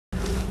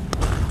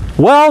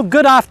Well,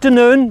 good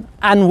afternoon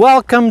and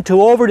welcome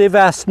to Over the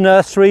West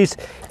Nurseries.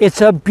 It's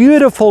a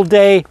beautiful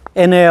day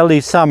in early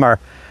summer.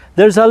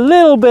 There's a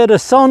little bit of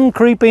sun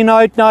creeping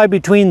out now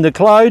between the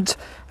clouds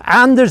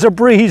and there's a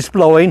breeze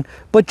blowing,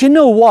 but you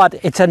know what?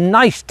 It's a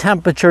nice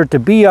temperature to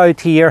be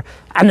out here,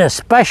 and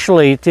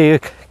especially to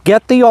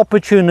get the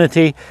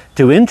opportunity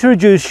to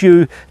introduce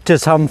you to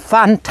some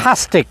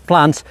fantastic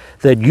plants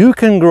that you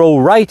can grow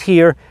right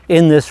here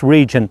in this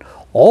region.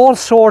 All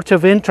sorts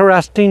of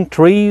interesting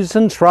trees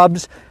and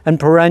shrubs and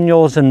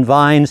perennials and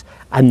vines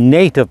and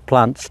native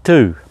plants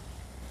too.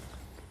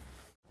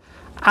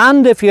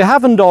 And if you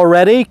haven't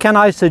already, can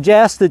I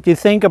suggest that you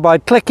think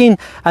about clicking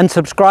and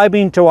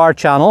subscribing to our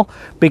channel,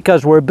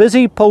 because we're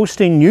busy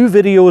posting new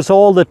videos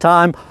all the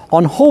time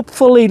on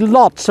hopefully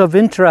lots of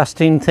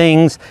interesting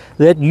things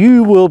that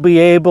you will be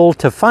able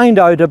to find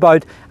out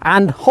about,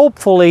 and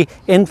hopefully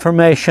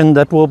information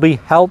that will be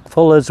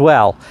helpful as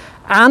well.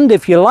 And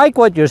if you like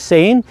what you're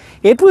seeing,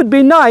 it would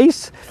be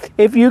nice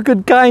if you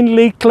could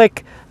kindly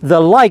click the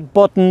like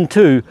button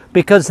too,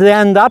 because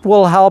then that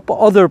will help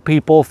other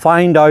people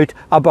find out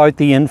about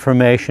the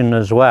information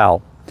as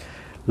well.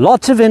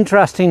 Lots of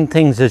interesting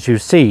things, as you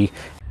see.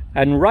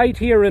 And right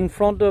here in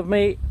front of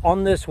me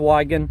on this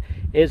wagon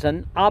is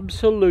an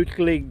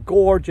absolutely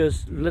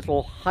gorgeous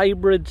little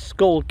hybrid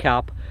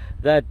skullcap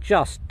that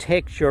just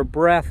takes your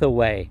breath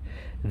away.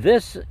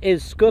 This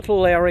is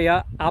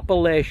Scutellaria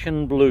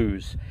Appalachian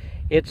Blues.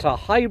 It's a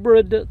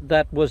hybrid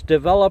that was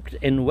developed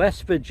in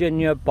West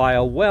Virginia by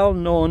a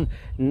well-known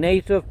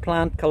native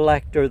plant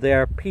collector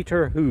there,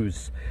 Peter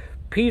Hughes.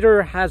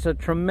 Peter has a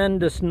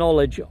tremendous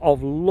knowledge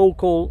of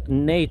local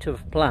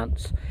native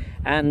plants,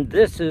 and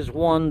this is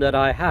one that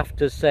I have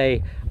to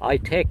say I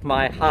take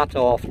my hat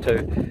off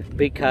to,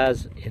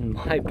 because in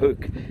my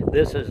book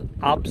this is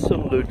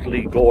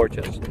absolutely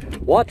gorgeous.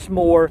 What's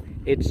more,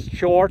 it's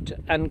short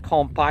and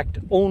compact,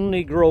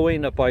 only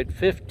growing about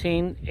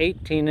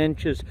 15-18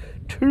 inches,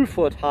 2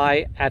 foot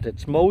high at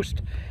its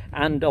most,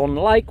 and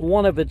unlike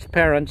one of its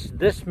parents,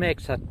 this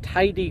makes a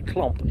tidy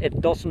clump.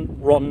 It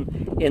doesn't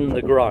run in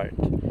the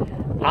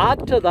ground.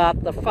 Add to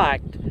that the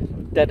fact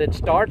that it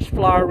starts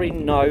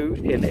flowering now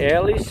in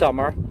early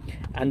summer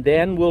and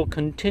then will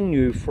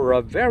continue for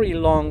a very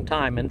long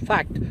time, in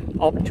fact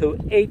up to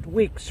 8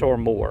 weeks or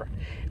more.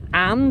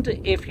 And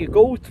if you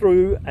go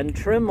through and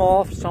trim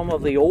off some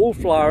of the old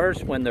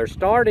flowers when they're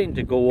starting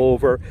to go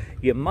over,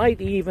 you might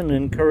even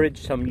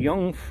encourage some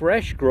young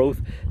fresh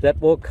growth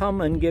that will come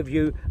and give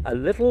you a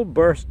little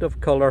burst of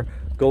colour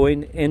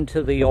going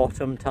into the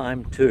autumn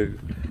time too.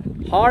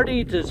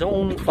 Hardy to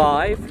zone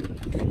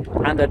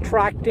 5 and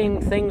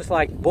attracting things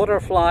like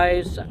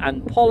butterflies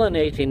and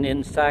pollinating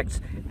insects,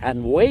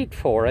 and wait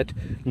for it,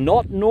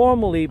 not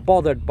normally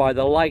bothered by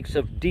the likes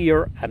of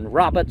deer and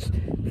rabbits.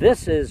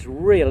 This is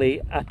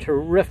really a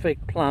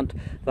terrific plant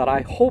that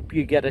I hope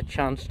you get a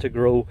chance to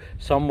grow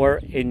somewhere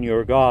in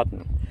your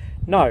garden.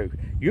 Now,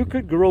 you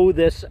could grow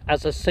this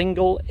as a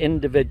single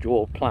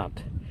individual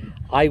plant.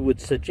 I would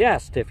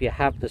suggest, if you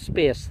have the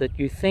space, that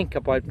you think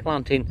about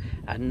planting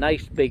a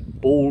nice big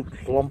bold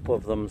clump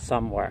of them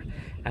somewhere,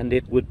 and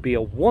it would be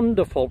a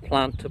wonderful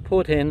plant to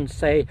put in,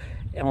 say,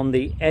 on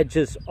the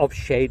edges of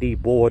shady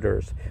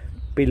borders.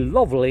 Be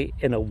lovely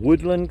in a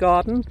woodland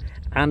garden.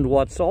 And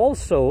what's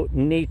also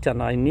neat,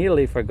 and I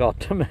nearly forgot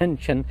to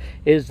mention,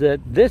 is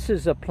that this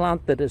is a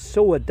plant that is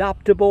so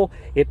adaptable.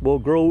 It will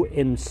grow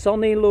in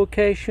sunny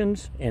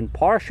locations, in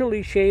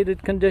partially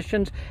shaded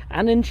conditions,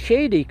 and in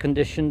shady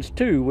conditions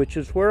too, which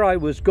is where I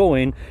was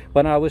going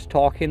when I was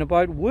talking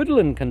about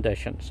woodland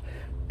conditions.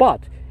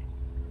 But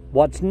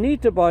what's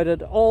neat about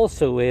it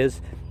also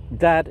is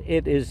that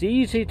it is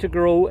easy to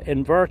grow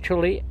in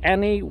virtually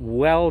any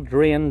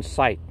well-drained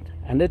site,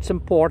 and it's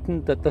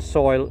important that the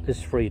soil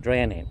is free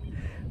draining.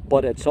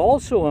 But it's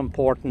also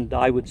important,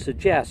 I would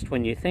suggest,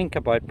 when you think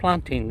about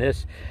planting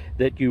this,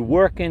 that you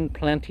work in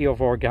plenty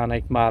of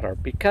organic matter,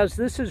 because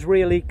this is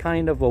really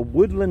kind of a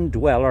woodland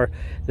dweller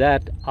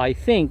that I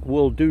think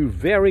will do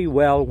very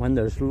well when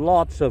there's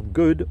lots of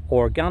good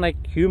organic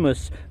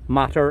humus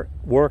matter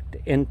worked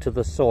into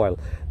the soil.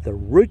 The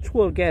roots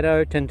will get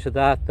out into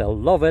that, they'll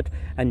love it,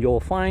 and you'll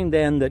find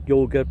then that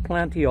you'll get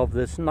plenty of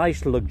this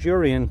nice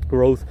luxuriant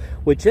growth,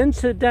 which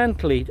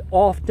incidentally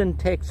often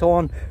takes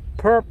on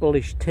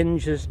purplish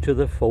tinges to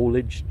the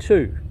foliage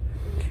too.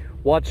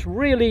 What's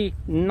really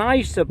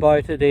nice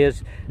about it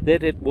is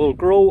that it will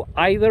grow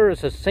either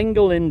as a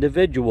single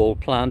individual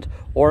plant,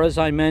 or as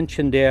I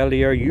mentioned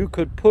earlier, you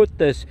could put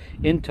this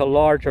into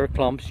larger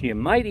clumps. You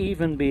might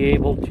even be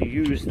able to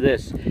use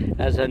this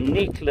as a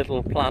neat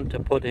little plant to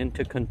put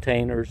into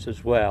containers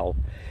as well.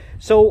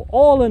 So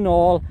all in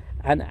all,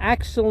 an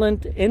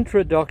excellent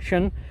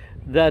introduction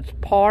that's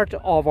part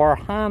of our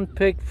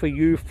hand-picked for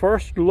you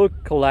first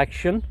look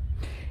collection.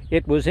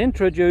 It was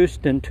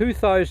introduced in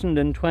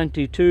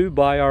 2022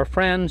 by our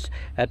friends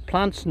at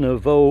Plants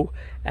Nouveau,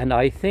 and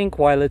I think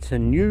while it's a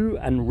new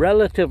and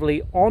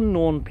relatively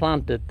unknown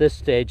plant at this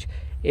stage,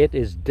 it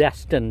is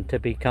destined to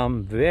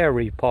become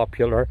very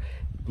popular,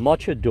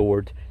 much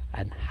adored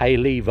and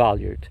highly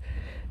valued.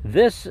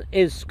 This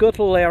is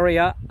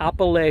Scutellaria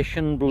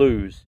Appalachian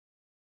Blues.